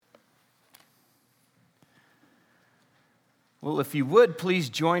Well, if you would, please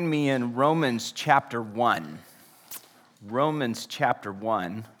join me in Romans chapter 1. Romans chapter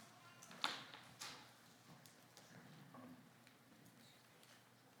 1.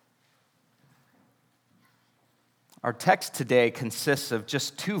 Our text today consists of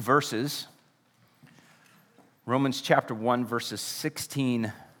just two verses. Romans chapter 1, verses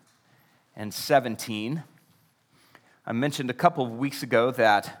 16 and 17. I mentioned a couple of weeks ago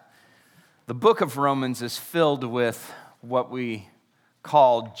that the book of Romans is filled with what we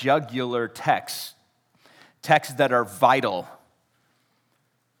call jugular texts, texts that are vital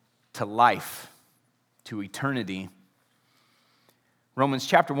to life, to eternity. Romans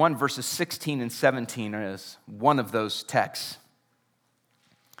chapter 1, verses 16 and 17 is one of those texts.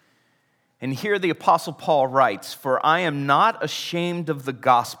 And here the Apostle Paul writes, "For I am not ashamed of the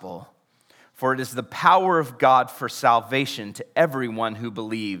gospel, for it is the power of God for salvation to everyone who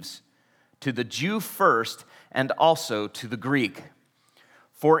believes, to the Jew first and also to the Greek.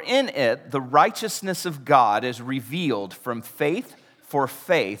 For in it the righteousness of God is revealed from faith for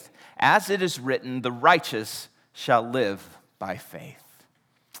faith, as it is written, the righteous shall live by faith."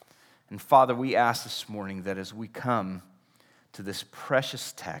 And Father, we ask this morning that as we come to this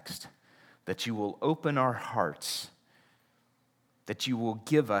precious text, that you will open our hearts, that you will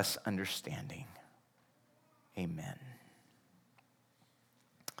give us understanding. Amen.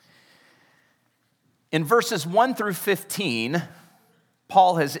 In verses 1 through 15,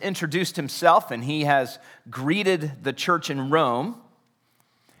 Paul has introduced himself and he has greeted the church in Rome.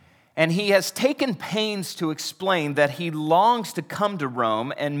 And he has taken pains to explain that he longs to come to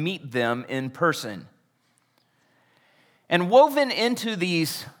Rome and meet them in person. And woven into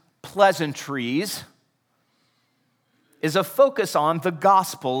these pleasantries is a focus on the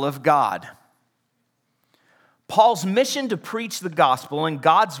gospel of God. Paul's mission to preach the gospel and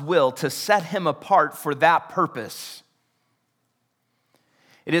God's will to set him apart for that purpose.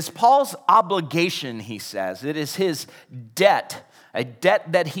 It is Paul's obligation, he says. It is his debt, a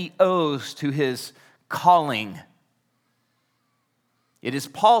debt that he owes to his calling. It is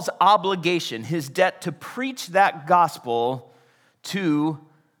Paul's obligation, his debt to preach that gospel to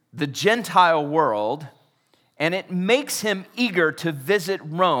the Gentile world, and it makes him eager to visit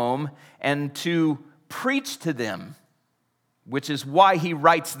Rome and to preach to them, which is why he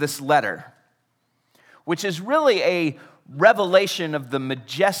writes this letter, which is really a revelation of the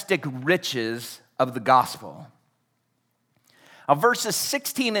majestic riches of the gospel. Now, verses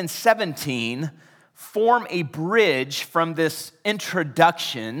 16 and 17 form a bridge from this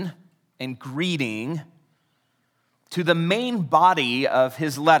introduction and greeting to the main body of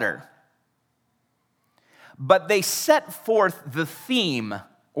his letter. But they set forth the theme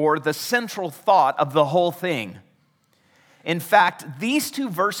or the central thought of the whole thing. In fact, these two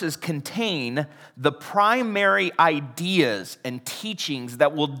verses contain the primary ideas and teachings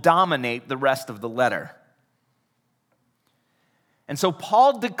that will dominate the rest of the letter. And so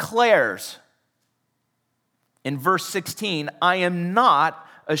Paul declares in verse 16, "I am not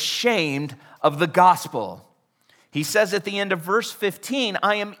ashamed of the gospel." He says at the end of verse 15,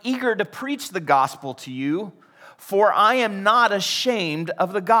 "I am eager to preach the gospel to you, for I am not ashamed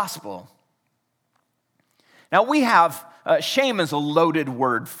of the gospel." Now we have, shame is a loaded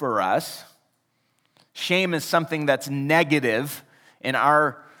word for us. Shame is something that's negative in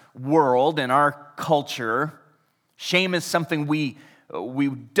our world, in our culture. Shame is something we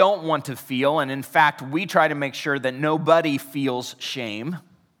don't want to feel, and in fact, we try to make sure that nobody feels shame.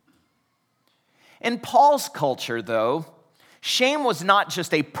 In Paul's culture, though, shame was not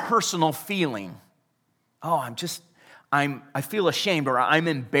just a personal feeling. Oh, I feel ashamed or I'm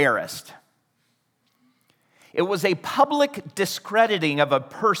embarrassed. It was a public discrediting of a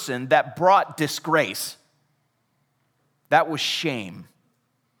person that brought disgrace. That was shame.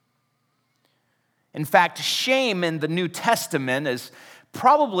 In fact, shame in the New Testament is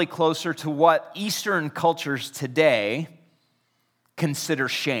probably closer to what Eastern cultures today consider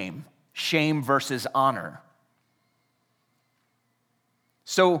shame. Shame versus honor.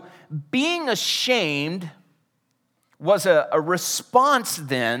 So being ashamed was a response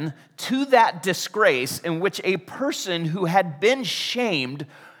then to that disgrace in which a person who had been shamed,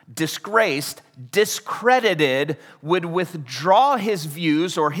 disgraced, discredited would withdraw his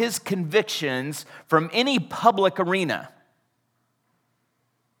views or his convictions from any public arena.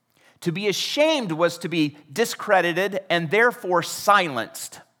 To be ashamed was to be discredited and therefore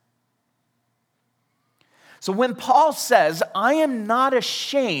silenced. So when Paul says, "I am not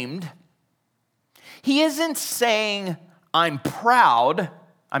ashamed," he isn't saying, "I'm proud,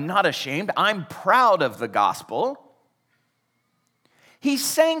 I'm not ashamed, I'm proud of the gospel." He's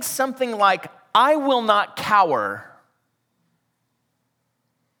saying something like, I will not cower.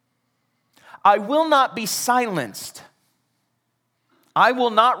 I will not be silenced. I will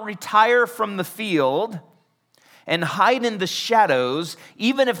not retire from the field and hide in the shadows,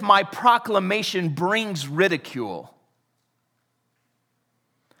 even if my proclamation brings ridicule.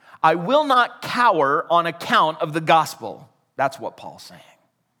 I will not cower on account of the gospel. That's what Paul's saying.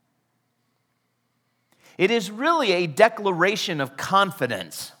 It is really a declaration of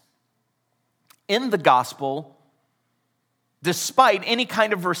confidence in the gospel despite any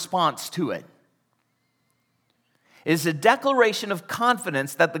kind of response to it. It is a declaration of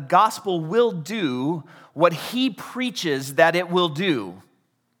confidence that the gospel will do what he preaches that it will do.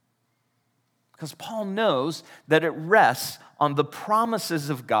 Because Paul knows that it rests on the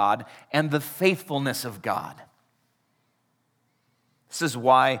promises of God and the faithfulness of God. This is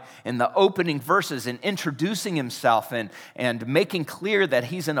why in the opening verses, in introducing himself and making clear that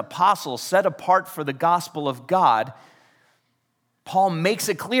he's an apostle set apart for the gospel of God, Paul makes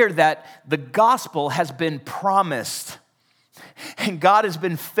it clear that the gospel has been promised. And God has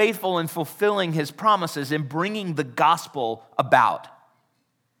been faithful in fulfilling his promises in bringing the gospel about.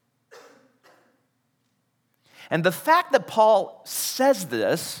 And the fact that Paul says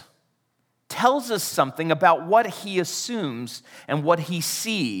this tells us something about what he assumes and what he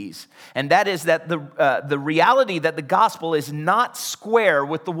sees. And that is that the reality that the gospel is not square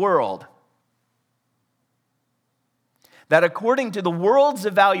with the world. That according to the world's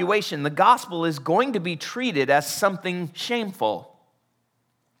evaluation, the gospel is going to be treated as something shameful.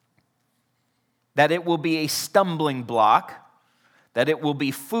 That it will be a stumbling block. That it will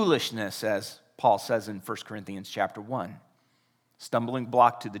be foolishness, as Paul says in 1 Corinthians chapter 1. Stumbling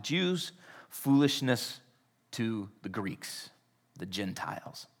block to the Jews, foolishness to the Greeks, the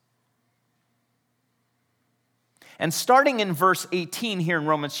Gentiles. And starting in verse 18 here in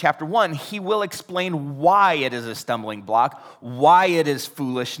Romans chapter 1, he will explain why it is a stumbling block, why it is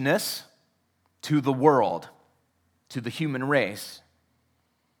foolishness to the world, to the human race.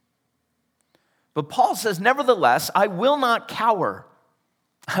 But Paul says, nevertheless, I will not cower.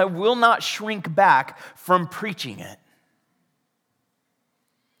 I will not shrink back from preaching it.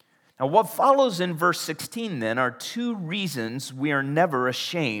 Now, what follows in verse 16 then are two reasons we are never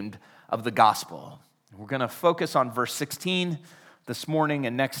ashamed of the gospel. We're going to focus on verse 16 this morning,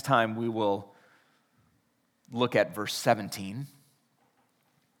 and next time we will look at verse 17.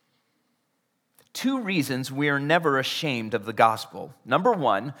 Two reasons we are never ashamed of the gospel. Number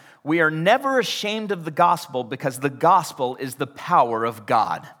one, we are never ashamed of the gospel because the gospel is the power of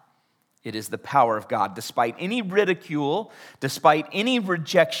God. It is the power of God. Despite any ridicule, despite any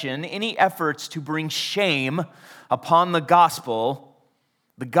rejection, any efforts to bring shame upon the gospel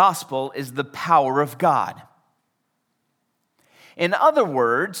is the power of God. In other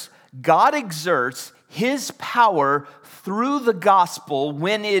words, God exerts his power through the gospel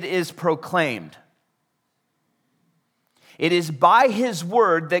when it is proclaimed. It is by his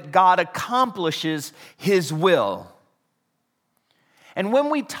word that God accomplishes his will. And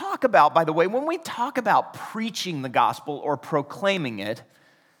when we talk about, by the way, when we talk about preaching the gospel or proclaiming it,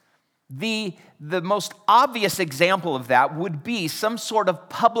 the most obvious example of that would be some sort of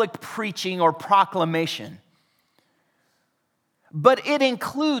public preaching or proclamation. But it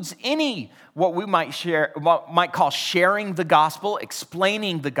includes any, what we might call sharing the gospel,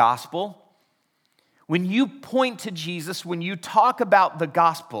 explaining the gospel. When you point to Jesus, when you talk about the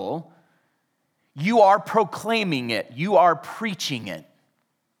gospel, you are proclaiming it. You are preaching it.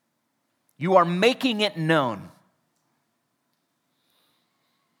 You are making it known.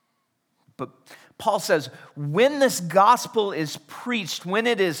 But Paul says, when this gospel is preached, when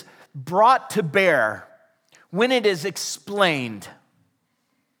it is brought to bear, when it is explained,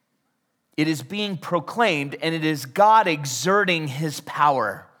 it is being proclaimed, and it is God exerting his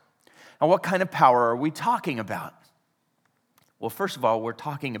power. Now, what kind of power are we talking about? Well, first of all, we're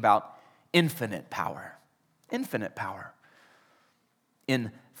talking about infinite power. Infinite power.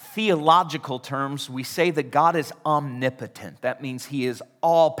 In theological terms, we say that God is omnipotent. That means he is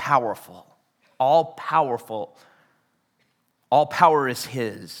all-powerful. All-powerful. All power is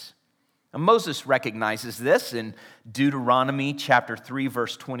his. And Moses recognizes this in Deuteronomy chapter 3,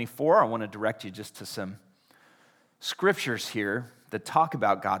 verse 24. I want to direct you just to some scriptures here that talk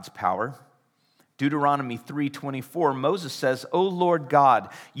about God's power. Deuteronomy 3:24, Moses says, O Lord God,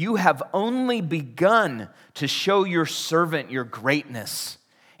 you have only begun to show your servant your greatness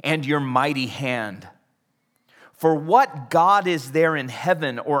and your mighty hand. For what God is there in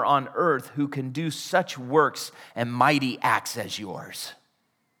heaven or on earth who can do such works and mighty acts as yours?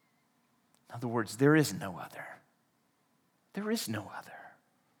 In other words, there is no other. There is no other.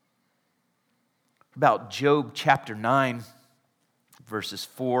 About Job chapter 9, verses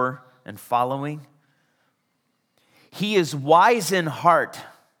 4 and following. He is wise in heart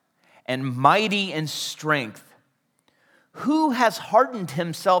and mighty in strength. Who has hardened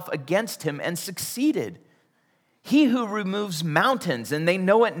himself against him and succeeded? He who removes mountains and they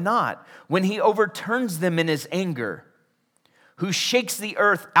know it not, when he overturns them in his anger. Who shakes the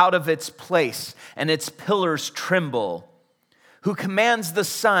earth out of its place and its pillars tremble. Who commands the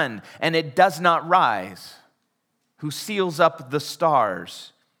sun and it does not rise. Who seals up the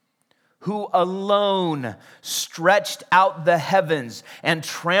stars. Who alone stretched out the heavens and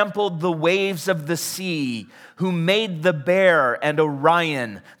trampled the waves of the sea, who made the Bear and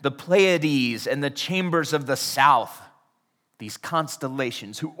Orion, the Pleiades and the chambers of the south, these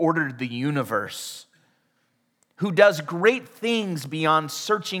constellations, who ordered the universe, who does great things beyond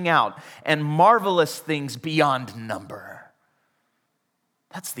searching out and marvelous things beyond number.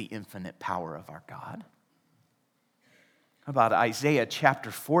 That's the infinite power of our God. How about Isaiah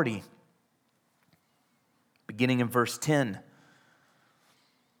chapter 40? Beginning in verse 10.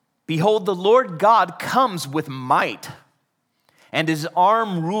 Behold, the Lord God comes with might, and his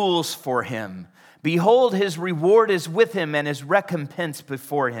arm rules for him. Behold, his reward is with him, and his recompense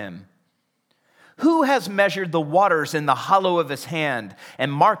before him. Who has measured the waters in the hollow of his hand, and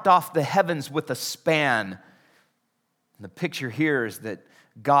marked off the heavens with a span? And the picture here is that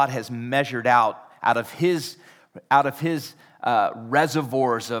God has measured out of his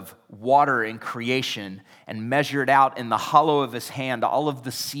reservoirs of water in creation and measured out in the hollow of his hand all of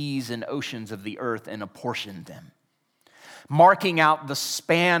the seas and oceans of the earth and apportioned them. Marking out the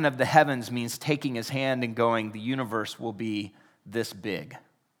span of the heavens means taking his hand and going, the universe will be this big.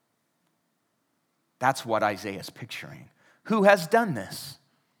 That's what Isaiah is picturing. Who has done this?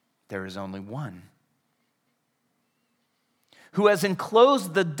 There is only one. Who has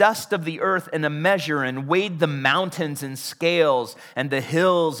enclosed the dust of the earth in a measure and weighed the mountains in scales and the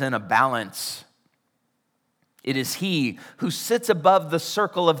hills in a balance. It is he who sits above the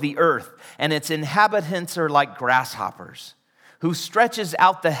circle of the earth, and its inhabitants are like grasshoppers, who stretches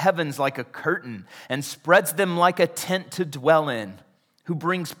out the heavens like a curtain and spreads them like a tent to dwell in, who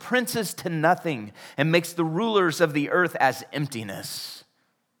brings princes to nothing and makes the rulers of the earth as emptiness.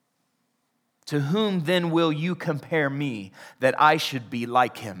 To whom then will you compare me, that I should be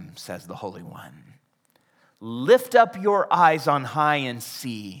like him, says the Holy One. Lift up your eyes on high and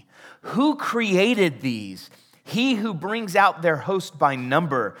see. Who created these? He who brings out their host by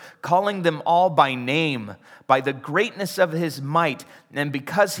number, calling them all by name, by the greatness of his might, and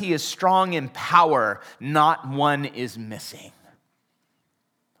because he is strong in power, not one is missing.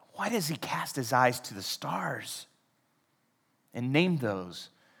 Why does he cast his eyes to the stars and name those?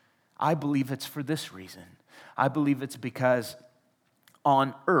 I believe it's for this reason. I believe it's because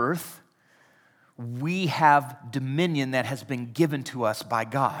on earth, we have dominion that has been given to us by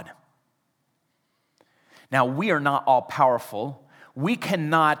God. Now, we are not all powerful. We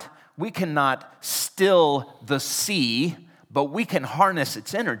cannot still the sea, but we can harness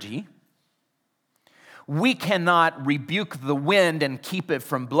its energy. We cannot rebuke the wind and keep it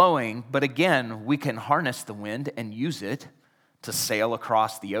from blowing, but again, we can harness the wind and use it to sail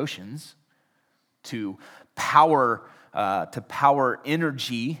across the oceans, to power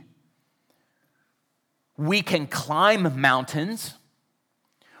energy. We can climb mountains.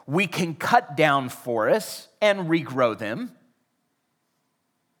 We can cut down forests and regrow them.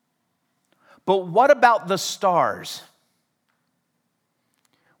 But what about the stars?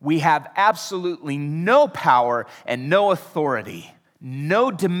 We have absolutely no power and no authority,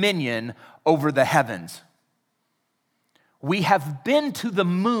 no dominion over the heavens. We have been to the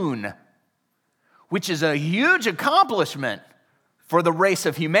moon, which is a huge accomplishment for the race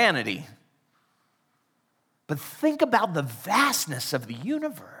of humanity. But think about the vastness of the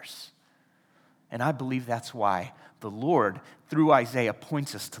universe. And I believe that's why the Lord, through Isaiah,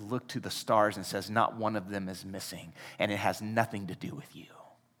 points us to look to the stars and says, not one of them is missing, and it has nothing to do with you.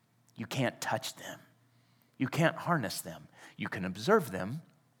 You can't touch them. You can't harness them. You can observe them,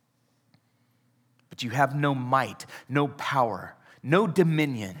 but you have no might, no power, no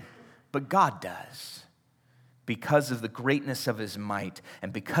dominion, but God does. Because of the greatness of his might,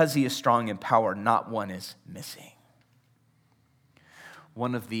 and because he is strong in power, not one is missing.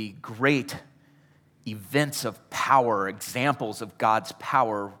 One of the great events of power, examples of God's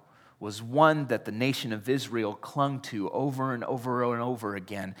power, was one that the nation of Israel clung to over and over and over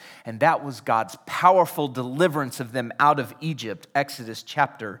again, and that was God's powerful deliverance of them out of Egypt, Exodus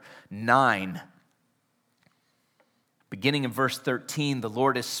chapter 9. Beginning in verse 13, the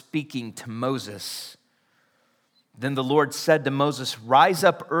Lord is speaking to Moses. Then the Lord said to Moses, rise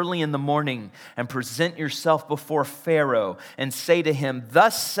up early in the morning and present yourself before Pharaoh and say to him,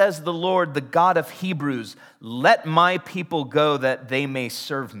 thus says the Lord, the God of Hebrews, let my people go that they may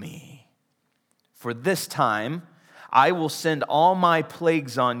serve me. For this time I will send all my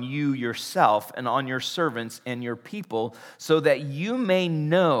plagues on you yourself and on your servants and your people, so that you may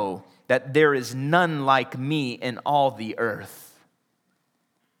know that there is none like me in all the earth.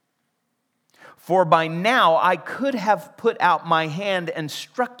 For by now I could have put out my hand and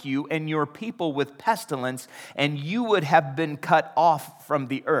struck you and your people with pestilence, and you would have been cut off from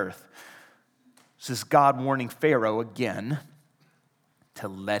the earth. This is God warning Pharaoh again to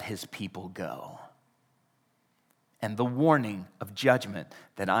let his people go. And the warning of judgment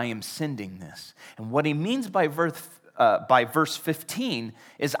that I am sending this. And what he means by verse 15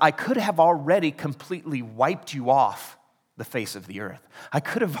 is I could have already completely wiped you off the face of the earth. I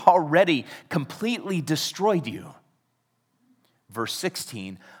could have already completely destroyed you. Verse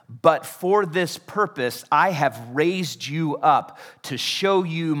 16, but for this purpose I have raised you up to show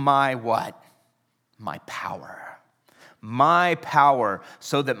you my what? My power. My power,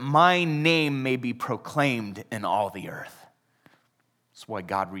 so that my name may be proclaimed in all the earth. That's why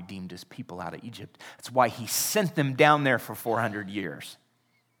God redeemed his people out of Egypt. That's why he sent them down there for 400 years.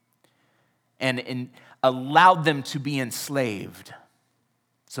 And allowed them to be enslaved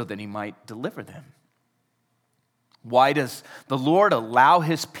so that he might deliver them. Why does the Lord allow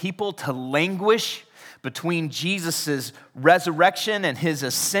his people to languish between Jesus' resurrection and his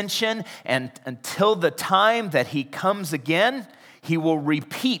ascension, and until the time that he comes again? He will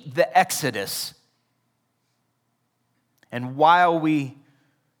repeat the Exodus. And while we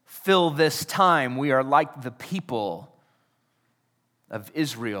fill this time, we are like the people of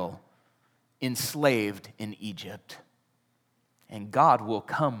Israel enslaved in Egypt. And God will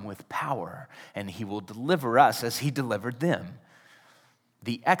come with power, and he will deliver us as he delivered them.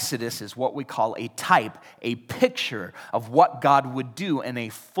 The Exodus is what we call a type, a picture of what God would do in a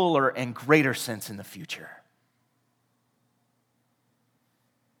fuller and greater sense in the future.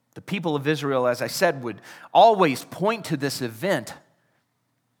 The people of Israel, as I said, would always point to this event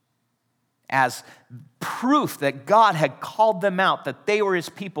as proof that God had called them out, that they were his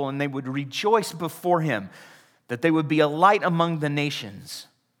people, and they would rejoice before him, that they would be a light among the nations.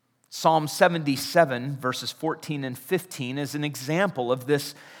 Psalm 77, verses 14 and 15, is an example of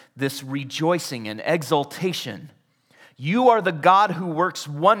this rejoicing and exultation. You are the God who works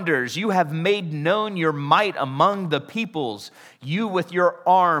wonders. You have made known your might among the peoples. You with your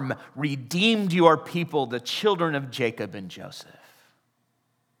arm redeemed your people, the children of Jacob and Joseph.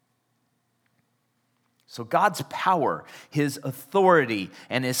 So God's power, his authority,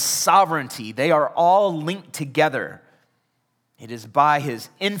 and his sovereignty, they are all linked together. It is by his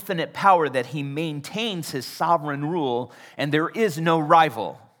infinite power that he maintains his sovereign rule, and there is no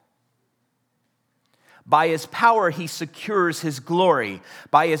rival. By his power, he secures his glory.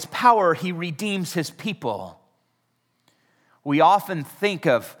 By his power, he redeems his people. We often think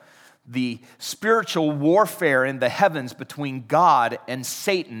of the spiritual warfare in the heavens between God and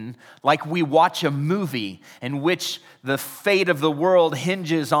Satan like we watch a movie in which the fate of the world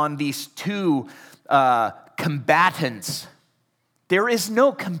hinges on these two combatants. There is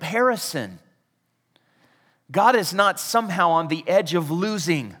no comparison. God is not somehow on the edge of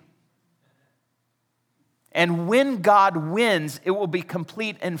losing. And when God wins, it will be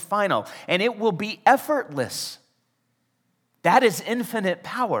complete and final, and it will be effortless. That is infinite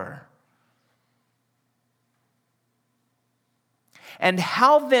power. And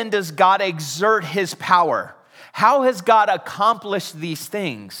how then does God exert his power? How has God accomplished these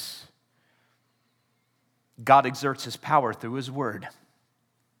things? God exerts his power through his word.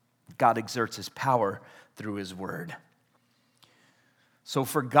 God exerts his power through his word. So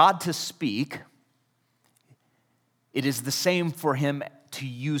for God to speak, it is the same for him to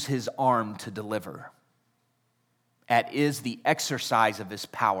use his arm to deliver. That is the exercise of his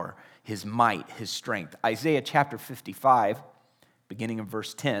power, his might, his strength. Isaiah chapter 55, beginning in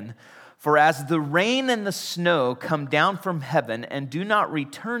verse 10, for as the rain and the snow come down from heaven and do not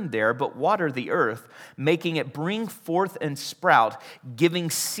return there, but water the earth, making it bring forth and sprout, giving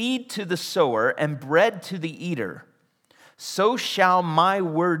seed to the sower and bread to the eater, so shall my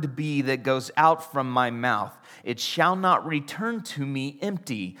word be that goes out from my mouth. It shall not return to me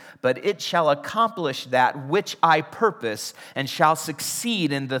empty, but it shall accomplish that which I purpose and shall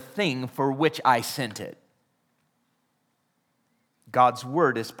succeed in the thing for which I sent it. God's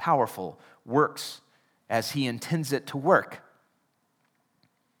word is powerful, works as he intends it to work.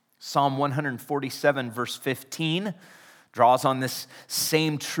 Psalm 147, verse 15, Draws on this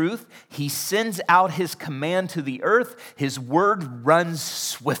same truth. He sends out his command to the earth. His word runs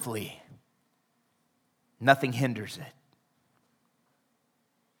swiftly. Nothing hinders it.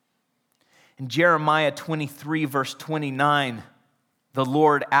 In Jeremiah 23, verse 29, the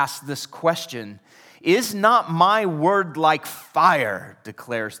Lord asks this question, "Is not my word like fire,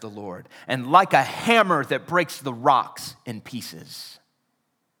 declares the Lord, and like a hammer that breaks the rocks in pieces?"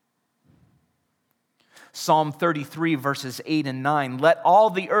 Psalm 33, verses 8 and 9, "Let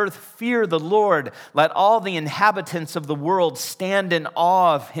all the earth fear the Lord. Let all the inhabitants of the world stand in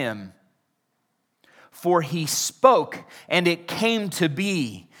awe of him. For he spoke, and it came to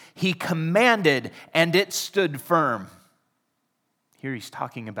be. He commanded, and it stood firm." Here he's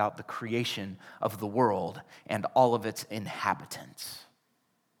talking about the creation of the world and all of its inhabitants.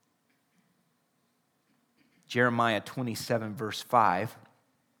 Jeremiah 27, verse 5,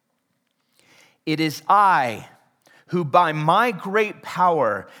 "It is I who by my great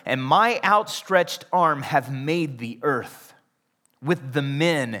power and my outstretched arm have made the earth, with the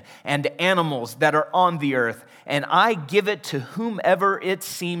men and animals that are on the earth, and I give it to whomever it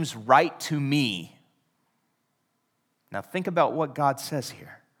seems right to me." Now think about what God says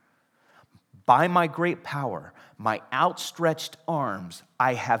here. By my great power, my outstretched arms,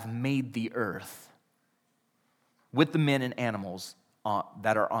 I have made the earth, with the men and animals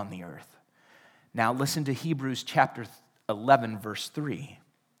that are on the earth. Now listen to Hebrews chapter 11, verse 3.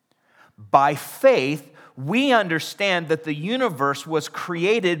 "By faith, we understand that the universe was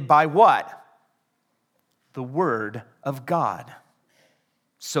created by" what? "The word of God.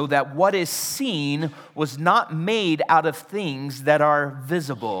 So that what is seen was not made out of things that are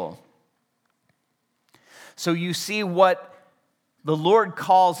visible." So you see what the Lord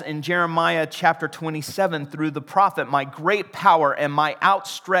calls in Jeremiah chapter 27 through the prophet, "my great power and my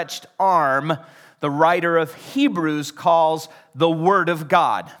outstretched arm," the writer of Hebrews calls the Word of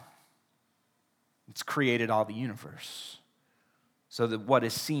God. It's created all the universe, so that what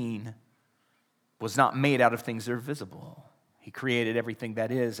is seen was not made out of things that are visible. He created everything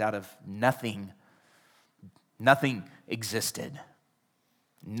that is out of nothing. Nothing existed.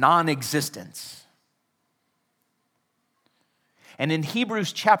 Non-existence. And in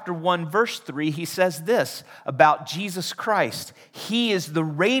Hebrews chapter 1, verse 3, he says this about Jesus Christ: "He is the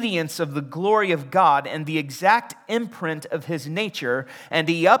radiance of the glory of God and the exact imprint of his nature, and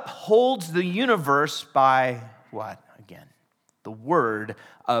he upholds the universe by" what? Again, "the word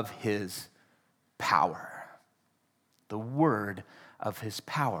of his power." The word of his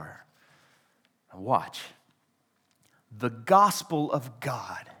power. Now watch. The gospel of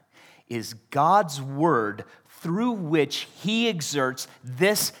God is God's word through which he exerts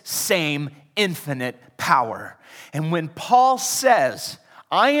this same infinite power. And when Paul says,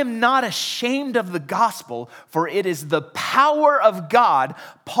 "I am not ashamed of the gospel, for it is the power of God,"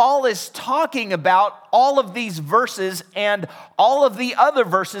 Paul is talking about all of these verses and all of the other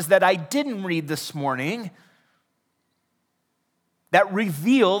verses that I didn't read this morning that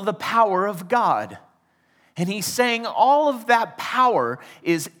reveal the power of God. And he's saying all of that power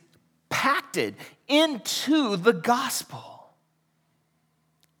is packed into the gospel.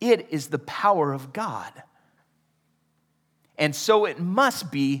 It is the power of God. And so it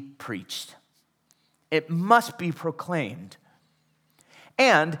must be preached. It must be proclaimed.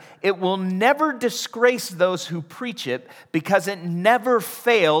 And it will never disgrace those who preach it, because it never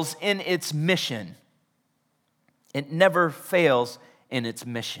fails in its mission. It never fails in its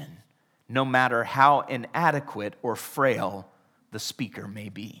mission, no matter how inadequate or frail the speaker may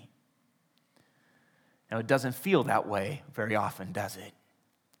be. Now, it doesn't feel that way very often, does it?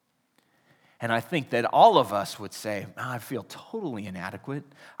 And I think that all of us would say, "I feel totally inadequate.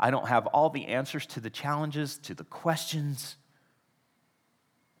 I don't have all the answers to the challenges, to the questions."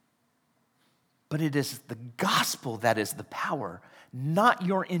 But it is the gospel that is the power, not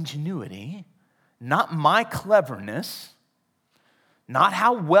your ingenuity, not my cleverness, not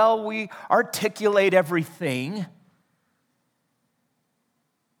how well we articulate everything.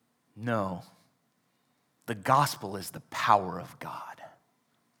 No, the gospel is the power of God.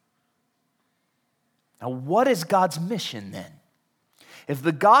 Now, what is God's mission then? If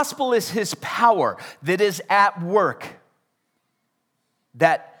the gospel is his power that is at work,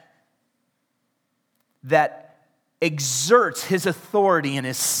 that exerts his authority and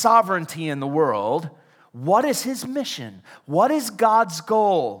his sovereignty in the world, what is his mission? What is God's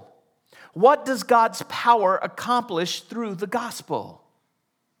goal? What does God's power accomplish through the gospel?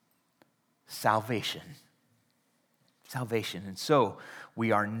 Salvation. Salvation. And so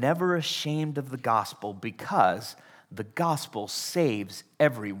we are never ashamed of the gospel, because the gospel saves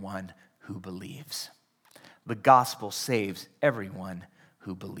everyone who believes. The gospel saves everyone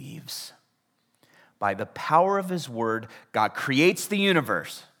who believes. By the power of his word, God creates the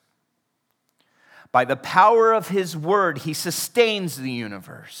universe. By the power of his word, he sustains the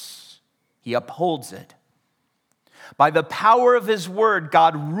universe. He upholds it. By the power of his word,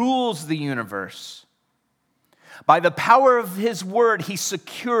 God rules the universe. By the power of his word, he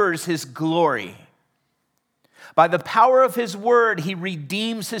secures his glory. By the power of his word, he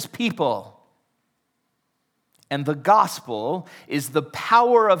redeems his people. And the gospel is the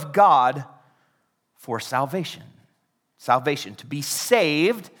power of God for salvation. Salvation, to be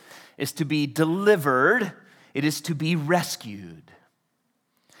saved, is to be delivered. It is to be rescued.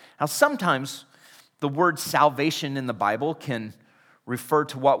 Now, sometimes the word salvation in the Bible can refer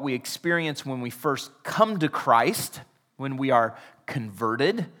to what we experience when we first come to Christ, when we are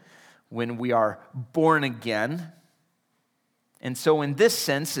converted, when we are born again. And so in this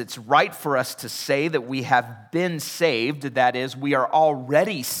sense, it's right for us to say that we have been saved, that is, we are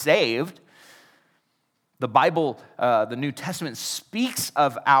already saved. The Bible, the New Testament, speaks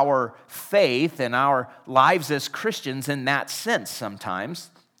of our faith and our lives as Christians in that sense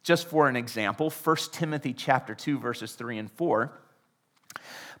sometimes. Just for an example, 1 Timothy chapter 2, verses 3 and 4,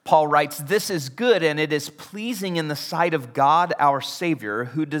 Paul writes, "This is good, and it is pleasing in the sight of God our Savior,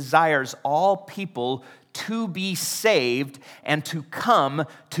 who desires all people to be saved and to come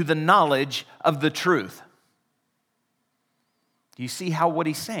to the knowledge of the truth." Do you see what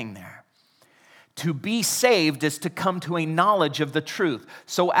he's saying there? To be saved is to come to a knowledge of the truth.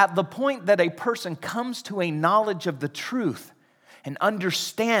 So at the point that a person comes to a knowledge of the truth and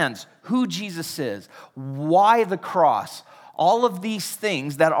understands who Jesus is, why the cross, all of these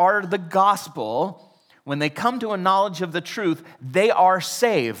things that are the gospel, when they come to a knowledge of the truth, they are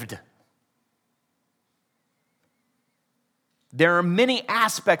saved. There are many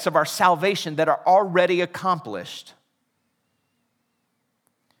aspects of our salvation that are already accomplished.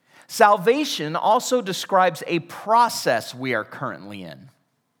 Salvation also describes a process we are currently in.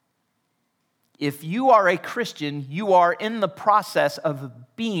 If you are a Christian, you are in the process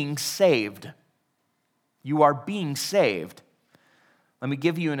of being saved. You are being saved. Let me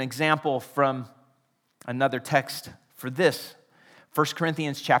give you an example from another text for this. 1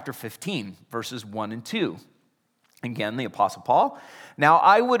 Corinthians chapter 15, verses 1 and 2. Again, the Apostle Paul. "Now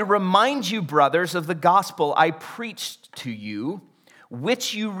I would remind you, brothers, of the gospel I preached to you,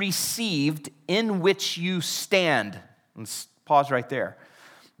 which you received, in which you stand." Let's pause right there.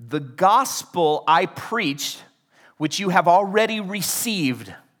 The gospel I preached, which you have already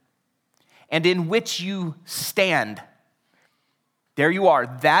received, and in which you stand. There you are.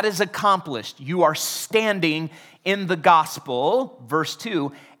 That is accomplished. You are standing in the gospel, verse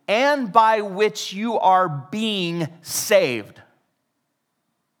 2, and by which you are being saved.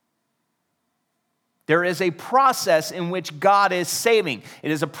 There is a process in which God is saving.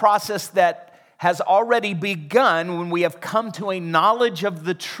 It is a process that has already begun when we have come to a knowledge of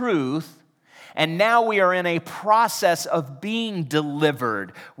the truth, and now we are in a process of being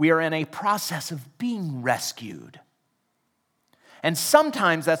delivered. We are in a process of being rescued. And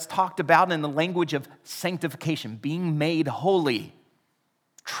sometimes that's talked about in the language of sanctification, being made holy,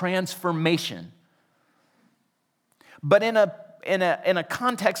 transformation. But in a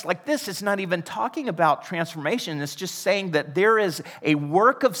context like this, it's not even talking about transformation. It's just saying that there is a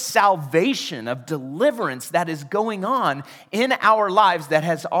work of salvation, of deliverance that is going on in our lives that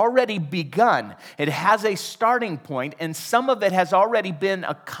has already begun. It has a starting point, and some of it has already been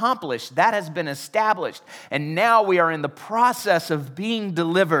accomplished. That has been established. And now we are in the process of being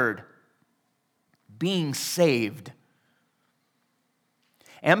delivered, being saved.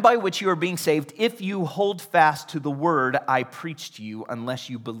 And by which you are being saved, if you hold fast to the word I preached to you, unless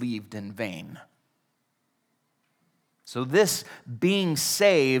you believed in vain. So this being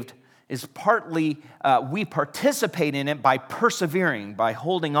saved is partly, we participate in it by persevering, by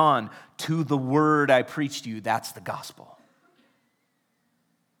holding on to the word I preached to you. That's the gospel.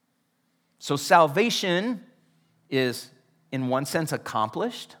 So salvation is, in one sense,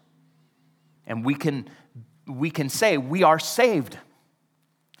 accomplished. And we can say we are saved.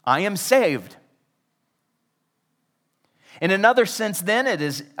 I am saved. In another sense, then, it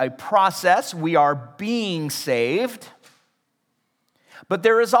is a process. We are being saved. But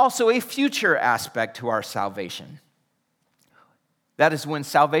there is also a future aspect to our salvation. That is when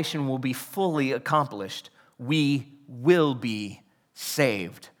salvation will be fully accomplished. We will be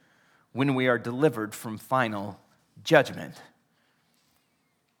saved when we are delivered from final judgment.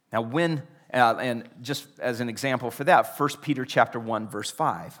 Now, and just as an example for that, 1 Peter chapter 1, verse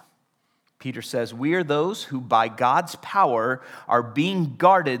 5. Peter says, we are those who by God's power are being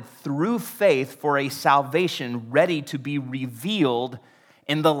guarded through faith for a salvation ready to be revealed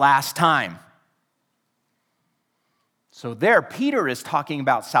in the last time. So there, Peter is talking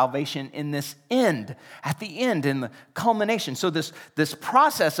about salvation in this end, at the end, in the culmination. So this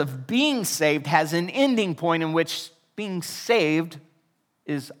process of being saved has an ending point in which being saved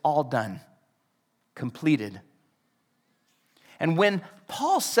is all done, completed. And when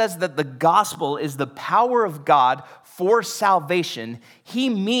Paul says that the gospel is the power of God for salvation, he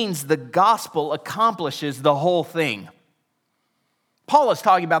means the gospel accomplishes the whole thing. Paul is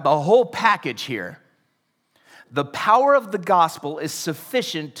talking about the whole package here. The power of the gospel is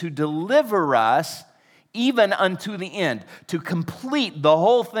sufficient to deliver us even unto the end, to complete the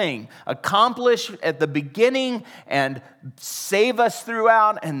whole thing, accomplish at the beginning and save us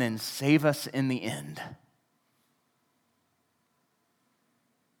throughout, and then save us in the end.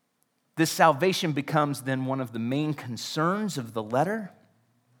 This salvation becomes then one of the main concerns of the letter.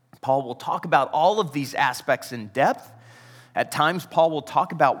 Paul will talk about all of these aspects in depth. At times, Paul will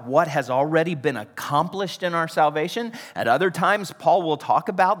talk about what has already been accomplished in our salvation. At other times, Paul will talk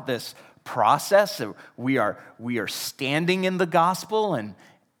about this process. We are standing in the gospel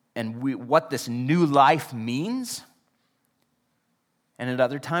and what this new life means. And at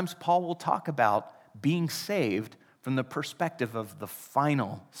other times, Paul will talk about being saved from the perspective of the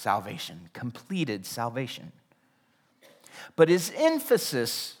final salvation, completed salvation. But his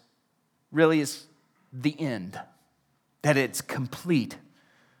emphasis really is the end, that it's complete,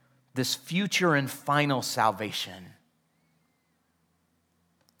 this future and final salvation.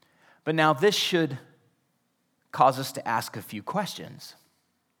 But now this should cause us to ask a few questions.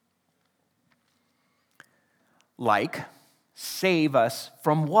 Like, save us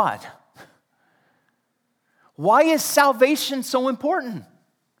from what? Why is salvation so important?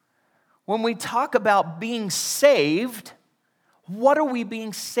 When we talk about being saved, what are we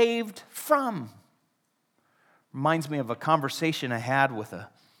being saved from? Reminds me of a conversation I had with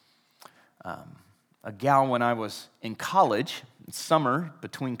a gal when I was in college. In summer,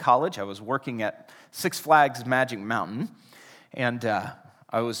 between college, I was working at Six Flags Magic Mountain, and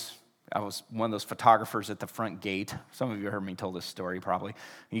I was one of those photographers at the front gate. Some of you heard me tell this story probably.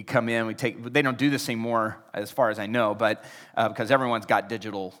 You come in, they don't do this anymore as far as I know, but because everyone's got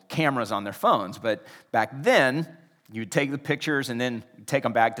digital cameras on their phones. But back then, you'd take the pictures and then take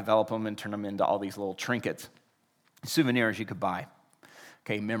them back, develop them, and turn them into all these little trinkets, souvenirs you could buy,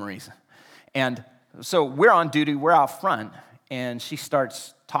 okay, memories. And so we're on duty, we're out front, and she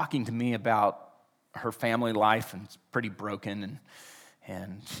starts talking to me about her family life, and it's pretty broken,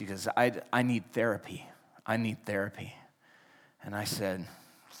 and she goes, I need therapy. I need therapy. And I said,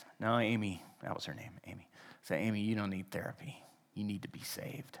 no, Amy, that was her name, Amy. I said, Amy, you don't need therapy. You need to be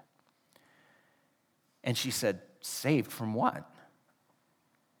saved. And she said, saved from what?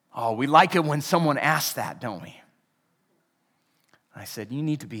 Oh, we like it when someone asks that, don't we? I said, you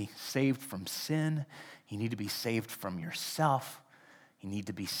need to be saved from sin. You need to be saved from yourself. You need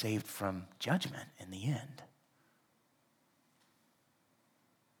to be saved from judgment in the end.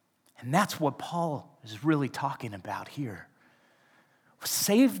 And that's what Paul is really talking about here.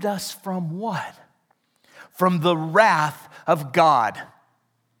 Saved us from what? From the wrath of God.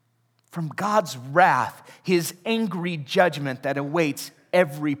 From God's wrath, his angry judgment that awaits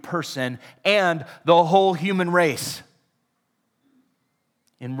every person and the whole human race.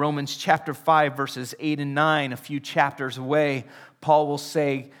 In Romans chapter 5, verses 8 and 9, a few chapters away, Paul will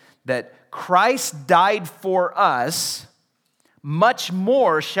say that Christ died for us, much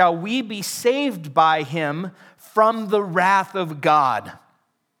more shall we be saved by him from the wrath of God.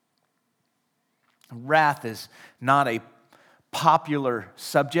 Wrath is not a popular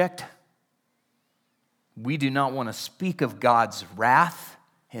subject. We do not want to speak of God's wrath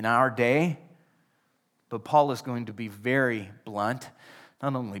in our day, but Paul is going to be very blunt,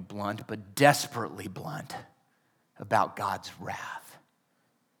 not only blunt, but desperately blunt about God's wrath,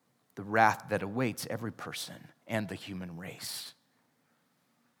 the wrath that awaits every person and the human race.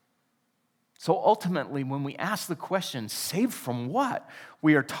 So ultimately, when we ask the question, saved from what?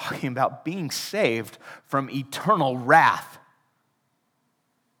 We are talking about being saved from eternal wrath.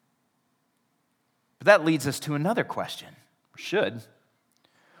 But that leads us to another question, or should.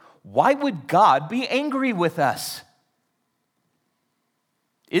 Why would God be angry with us?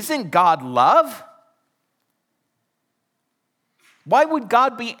 Isn't God love? Why would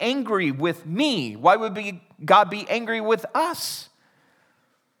God be angry with me? Why would God be angry with us?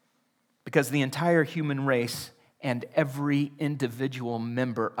 Because the entire human race and every individual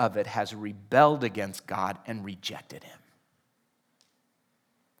member of it has rebelled against God and rejected him.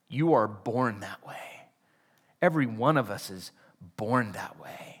 You are born that way. Every one of us is born that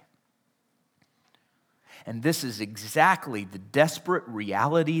way. And this is exactly the desperate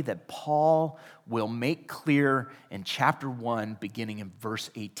reality that Paul will make clear in chapter 1, beginning in verse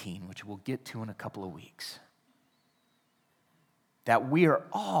 18, which we'll get to in a couple of weeks. That we are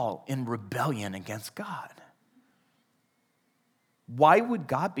all in rebellion against God. Why would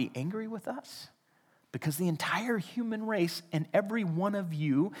God be angry with us? Because the entire human race and every one of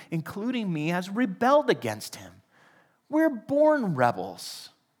you, including me, has rebelled against him. We're born rebels.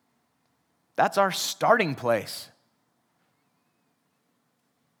 That's our starting place.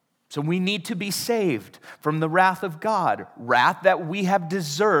 So we need to be saved from the wrath of God, wrath that we have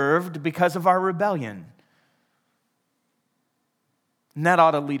deserved because of our rebellion. And that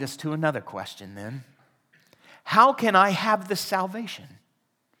ought to lead us to another question then. How can I have this salvation?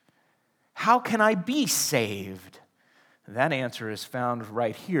 How can I be saved? That answer is found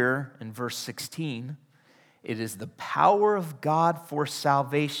right here in verse 16. It is the power of God for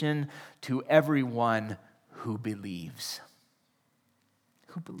salvation to everyone who believes.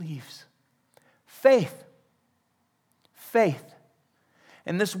 Who believes? Faith. Faith.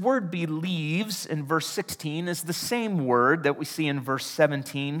 And this word believes in verse 16 is the same word that we see in verse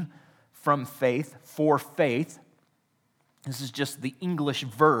 17 from faith, for faith. This is just the English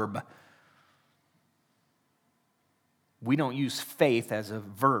verb. We don't use faith as a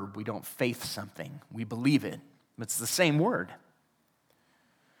verb. We don't faith something. We believe it. It's the same word.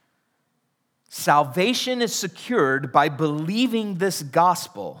 Salvation is secured by believing this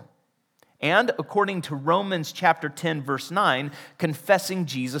gospel. And according to Romans chapter 10, verse 9, confessing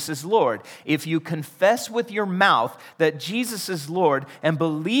Jesus is Lord. If you confess with your mouth that Jesus is Lord and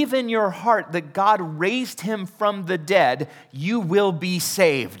believe in your heart that God raised him from the dead, you will be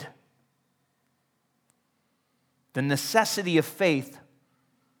saved. The necessity of faith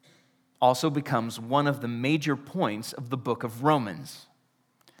also becomes one of the major points of the book of Romans,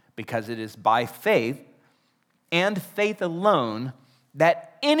 because it is by faith and faith alone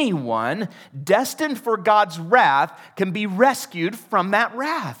that anyone destined for God's wrath can be rescued from that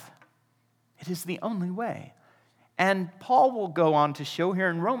wrath. It is the only way. And Paul will go on to show here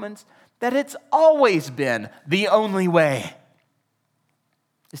in Romans that it's always been the only way,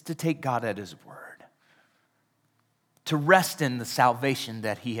 is to take God at his word, to rest in the salvation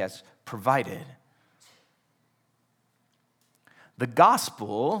that he has provided. The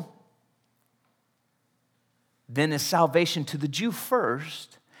gospel then is salvation to the Jew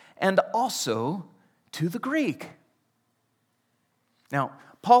first and also to the Greek. Now,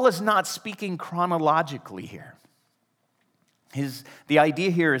 Paul is not speaking chronologically here. The idea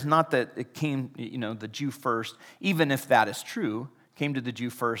here is not that it came, the Jew first, even if that is true, came to the Jew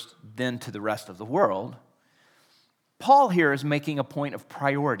first, then to the rest of the world. Paul here is making a point of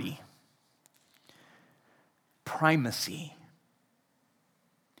priority, primacy.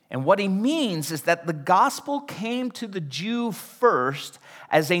 And what he means is that the gospel came to the Jew first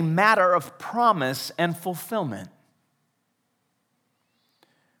as a matter of promise and fulfillment.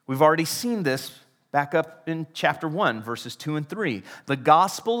 We've already seen this back up in chapter 1, verses 2 and 3. The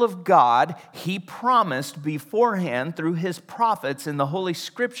gospel of God he promised beforehand through his prophets in the Holy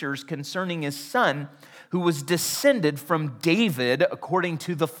Scriptures concerning his Son, who was descended from David according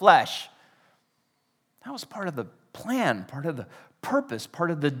to the flesh. That was part of the plan, part of the purpose,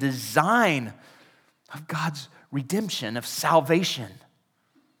 part of the design of God's redemption, of salvation,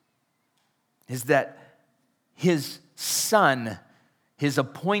 is that his Son, his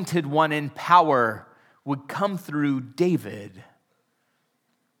appointed one in power, would come through David.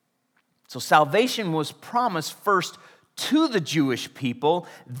 So salvation was promised first to the Jewish people,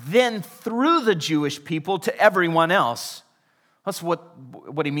 then through the Jewish people to everyone else. That's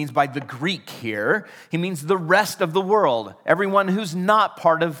what he means by the Greek here. He means the rest of the world, everyone who's not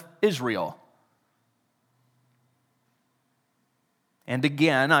part of Israel. And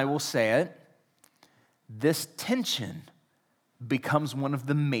again, I will say it, this tension becomes one of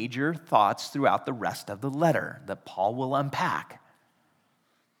the major thoughts throughout the rest of the letter that Paul will unpack.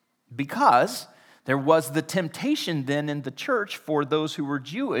 Because there was the temptation then in the church for those who were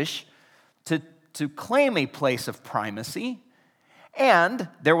Jewish to claim a place of primacy. And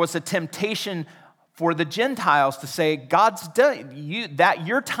there was a temptation for the Gentiles to say, God's done, that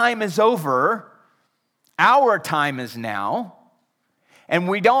your time is over, our time is now, and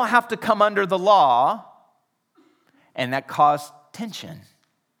we don't have to come under the law, and that caused tension.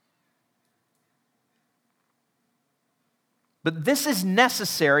 But this is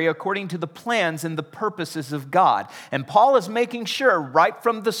necessary according to the plans and the purposes of God. And Paul is making sure right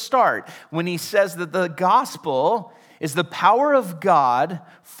from the start, when he says that the gospel is the power of God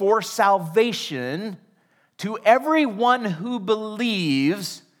for salvation to everyone who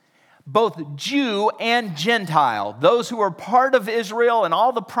believes, both Jew and Gentile, those who are part of Israel and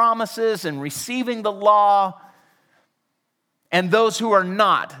all the promises and receiving the law, and those who are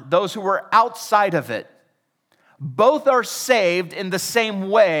not, those who are outside of it. Both are saved in the same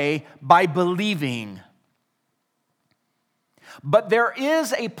way by believing. But there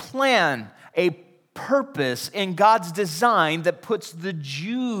is a plan, a purpose in God's design that puts the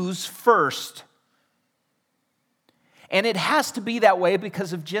Jews first. And it has to be that way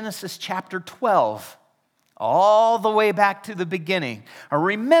because of Genesis chapter 12, all the way back to the beginning.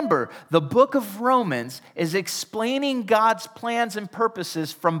 Remember, the book of Romans is explaining God's plans and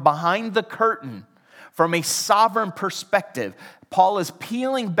purposes from behind the curtain, from a sovereign perspective. Paul is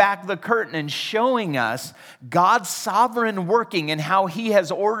peeling back the curtain and showing us God's sovereign working and how he has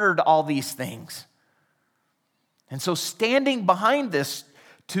ordered all these things. And so standing behind this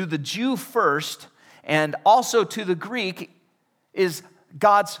to the Jew first and also to the Greek is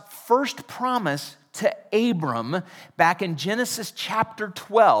God's first promise to Abram back in Genesis chapter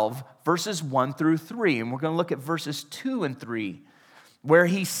 12, verses 1 through 3. And we're going to look at verses 2 and 3, where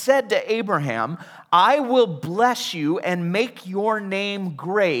he said to Abraham, I will bless you and make your name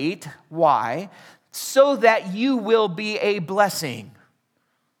great. Why? So that you will be a blessing.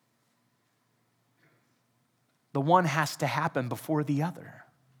 The one has to happen before the other.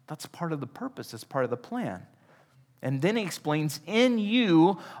 That's part of the purpose. That's part of the plan. And then he explains, in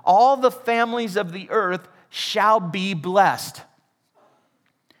you, all the families of the earth shall be blessed.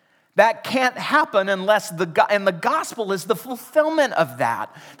 That can't happen unless and the gospel is the fulfillment of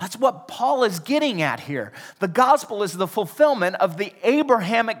that. That's what Paul is getting at here. The gospel is the fulfillment of the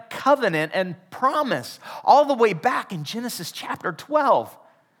Abrahamic covenant and promise all the way back in Genesis chapter 12.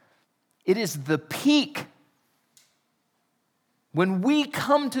 It is the peak. When we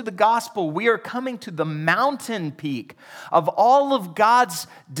come to the gospel, we are coming to the mountain peak of all of God's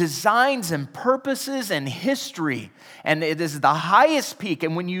designs and purposes and history. And it is the highest peak.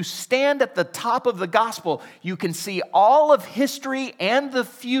 And when you stand at the top of the gospel, you can see all of history and the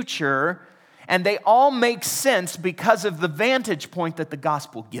future, and they all make sense because of the vantage point that the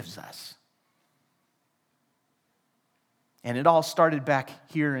gospel gives us. And it all started back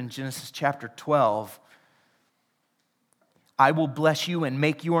here in Genesis chapter 12. I will bless you and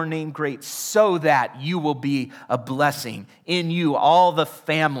make your name great so that you will be a blessing. In you, all the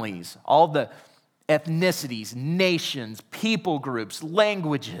families, all the ethnicities, nations, people groups,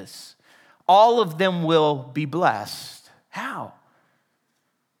 languages, all of them will be blessed. How?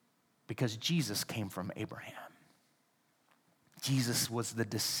 Because Jesus came from Abraham. Jesus was the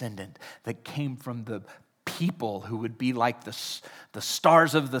descendant that came from the people who would be like the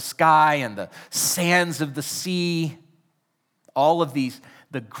stars of the sky and the sands of the sea. All of these,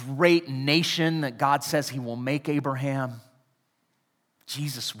 the great nation that God says he will make Abraham.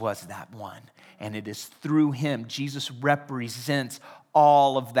 Jesus was that one. And it is through him, Jesus represents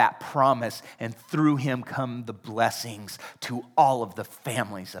all of that promise. And through him come the blessings to all of the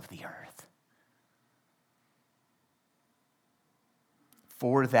families of the earth.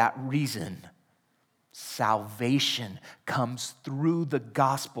 For that reason, salvation comes through the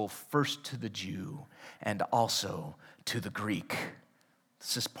gospel, first to the Jew and also to the Greek.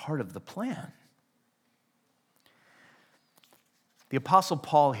 This is part of the plan. The Apostle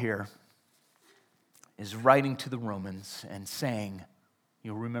Paul here is writing to the Romans and saying,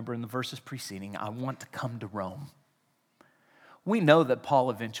 you'll remember in the verses preceding, I want to come to Rome. We know that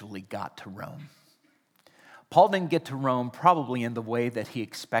Paul eventually got to Rome. Paul didn't get to Rome probably in the way that he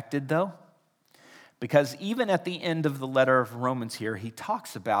expected, though, because even at the end of the letter of Romans here, he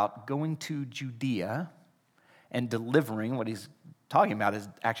talks about going to Judea and delivering, what he's talking about is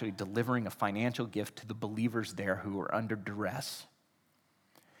actually delivering a financial gift to the believers there who are under duress.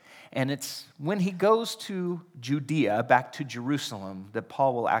 And it's when he goes to Judea, back to Jerusalem, that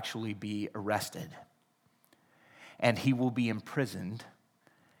Paul will actually be arrested. And he will be imprisoned,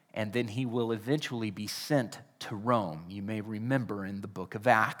 and then he will eventually be sent to Rome. You may remember in the book of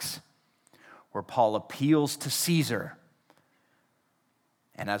Acts, where Paul appeals to Caesar.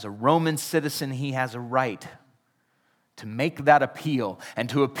 And as a Roman citizen, he has a right to make that appeal and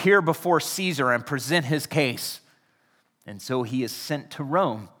to appear before Caesar and present his case. And so he is sent to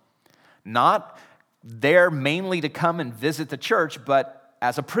Rome, not there mainly to come and visit the church, but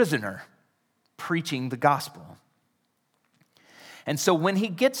as a prisoner, preaching the gospel. And so when he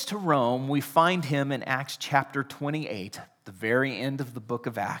gets to Rome, we find him in Acts chapter 28, the very end of the book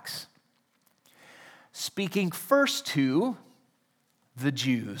of Acts, speaking first to the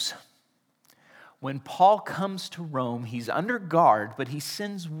Jews. when Paul comes to Rome, he's under guard, but he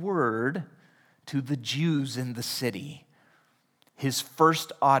sends word to the Jews in the city. His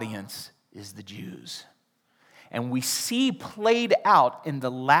first audience is the Jews. And we see played out in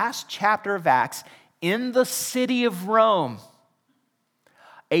the last chapter of Acts in the city of Rome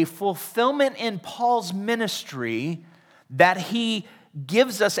a fulfillment in Paul's ministry that he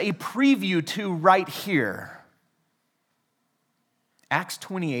gives us a preview to right here. Acts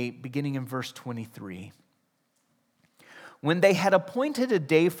 28, beginning in verse 23. When they had appointed a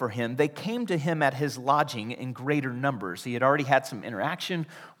day for him, they came to him at his lodging in greater numbers. He had already had some interaction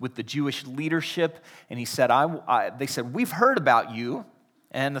with the Jewish leadership, and he said, they said, we've heard about you,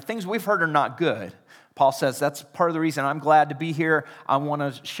 and the things we've heard are not good. Paul says, that's part of the reason I'm glad to be here. I want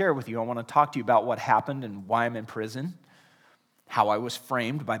to share with you. I want to talk to you about what happened and why I'm in prison, how I was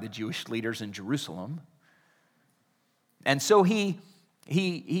framed by the Jewish leaders in Jerusalem. And so he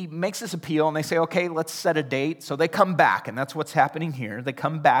makes this appeal, and they say, okay, let's set a date. So they come back, and that's what's happening here. They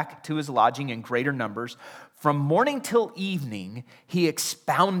come back to his lodging in greater numbers. From morning till evening, he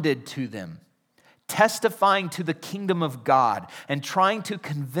expounded to them, testifying to the kingdom of God and trying to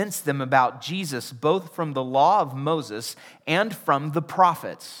convince them about Jesus, both from the law of Moses and from the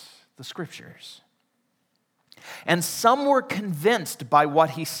prophets, the scriptures. And some were convinced by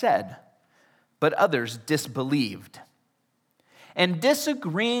what he said, but others disbelieved. And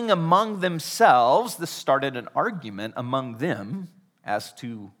disagreeing among themselves, this started an argument among them as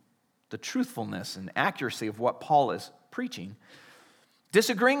to the truthfulness and accuracy of what Paul is preaching.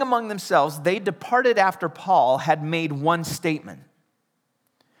 Disagreeing among themselves, they departed after Paul had made one statement.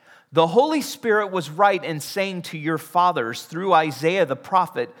 The Holy Spirit was right in saying to your fathers through Isaiah the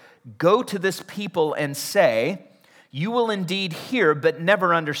prophet, go to this people and say, you will indeed hear but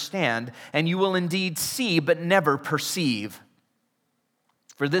never understand, and you will indeed see but never perceive.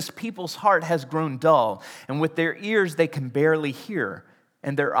 For this people's heart has grown dull, and with their ears they can barely hear,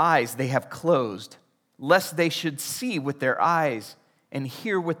 and their eyes they have closed, lest they should see with their eyes and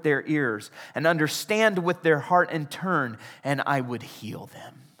hear with their ears, and understand with their heart and turn, and I would heal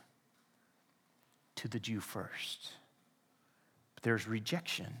them. To the Jew first. But there's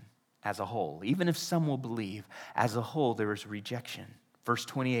rejection as a whole. Even if some will believe, as a whole there is rejection. Verse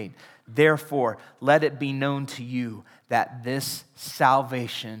 28, therefore let it be known to you that this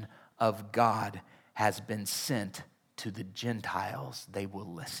salvation of God has been sent to the Gentiles. They will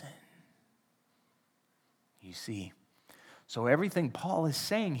listen. You see, so everything Paul is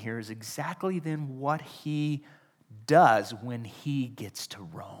saying here is exactly then what he does when he gets to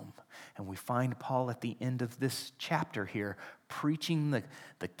Rome. And we find Paul at the end of this chapter here preaching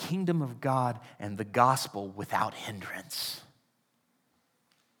the kingdom of God and the gospel without hindrance.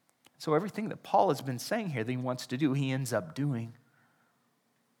 So everything that Paul has been saying here that he wants to do, he ends up doing.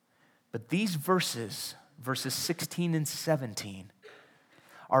 But these verses 16 and 17,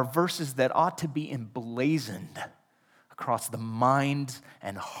 are verses that ought to be emblazoned across the minds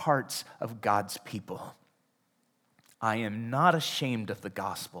and hearts of God's people. I am not ashamed of the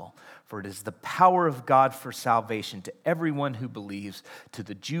gospel, for it is the power of God for salvation to everyone who believes, to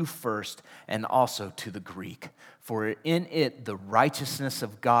the Jew first and also to the Greek. For in it the righteousness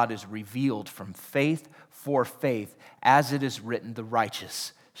of God is revealed from faith for faith, as it is written, the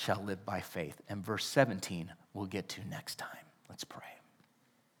righteous shall live by faith. And verse 17 we'll get to next time. Let's pray.